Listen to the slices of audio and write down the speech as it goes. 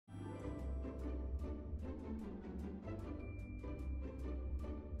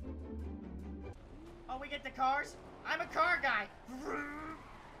Oh, we get the cars? I'm a car guy.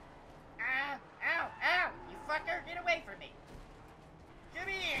 Ow, ow, you fucker, get away from me. Come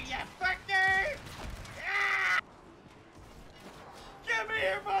here, you fucker! Ah! Come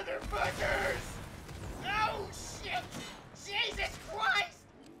here, motherfuckers! Oh, shit! Jesus Christ!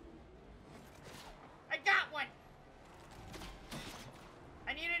 I got one!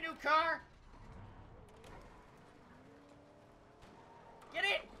 I need a new car! Get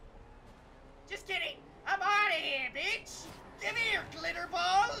in! Just kidding! I'm out of here, bitch! Come here, glitter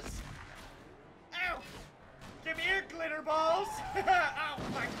balls! Ow! Come here, glitter balls! Oh,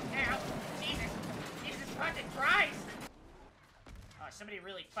 fuck, ow! Jesus fucking Christ! Oh, somebody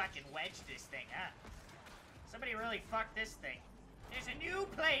really fucking wedged this thing, huh? Somebody really fucked this thing. There's a new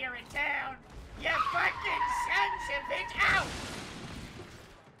player in town! You fucking sons of bitch! Ow!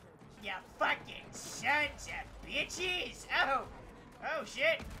 You fucking sons of bitches! Oh! Oh,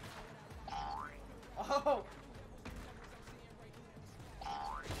 shit! Oh!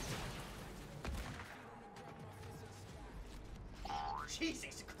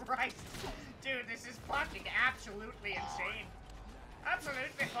 Jesus Christ! Dude, this is fucking absolutely insane.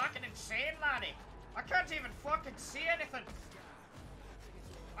 Absolutely fucking insane, laddie. I can't even fucking see anything.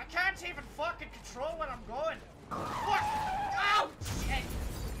 I can't even fucking control where I'm going. Fuck! Oh, shit!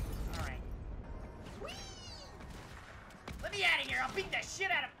 Alright. Whee! Let me out of here. I'll beat the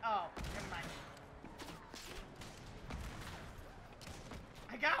shit out of... Oh, never mind.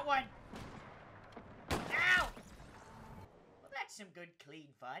 I got one. Ow! Well, that's some good clean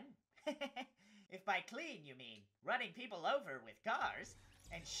fun. If by clean you mean running people over with cars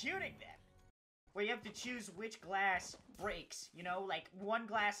and shooting them. Where you have to choose which glass breaks, you know? Like, one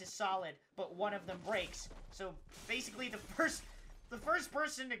glass is solid, but one of them breaks. So, basically, the first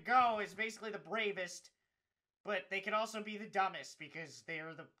person to go is basically the bravest, but they could also be the dumbest, because they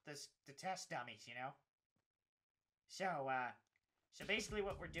are the test dummies, you know? So basically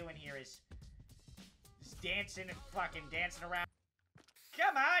what we're doing here is just dancing around.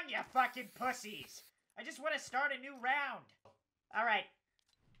 Come on, you fucking pussies! I just want to start a new round. Alright.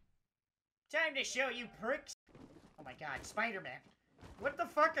 Time to show you pricks. Oh my god, Spider-Man. What the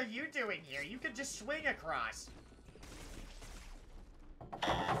fuck are you doing here? You could just swing across.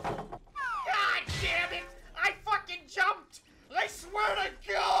 God damn it! I fucking jumped! I swear to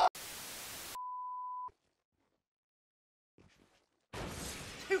God!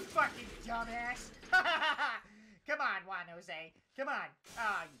 You fucking dumbass! Come on, Juan Jose. Come on.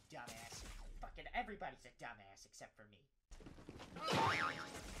 Oh, you dumbass. Fucking everybody's a dumbass except for me.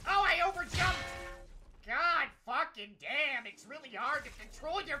 Oh, I overjumped! God fucking damn, it's really hard to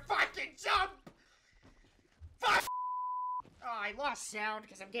control your fucking jump! Fuck! Oh, I lost sound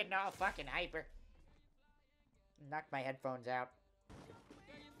because I'm getting all fucking hyper. Knocked my headphones out.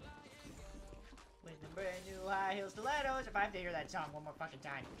 With the brand new high heel stilettos. If I have to hear that song one more fucking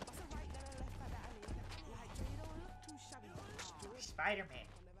time. Spider-Man.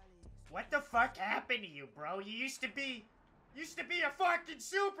 What the fuck happened to you, bro? You used to be a fucking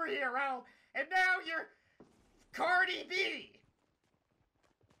superhero, and now you're Cardi B.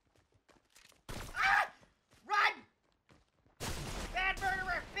 Ah! Run! Bad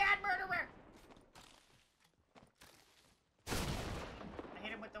murderer! Bad murderer! I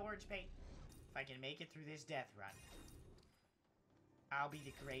hit him with the orange paint. If I can make it through this death run, I'll be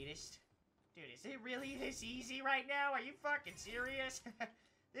the greatest. Dude, is it really this easy right now? Are you fucking serious?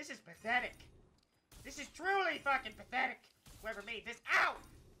 This is pathetic. This is truly fucking pathetic. Whoever made this. Ow!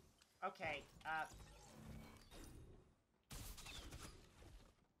 Okay,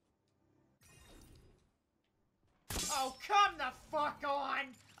 Oh, come the fuck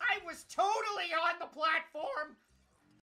on! I was totally on the platform!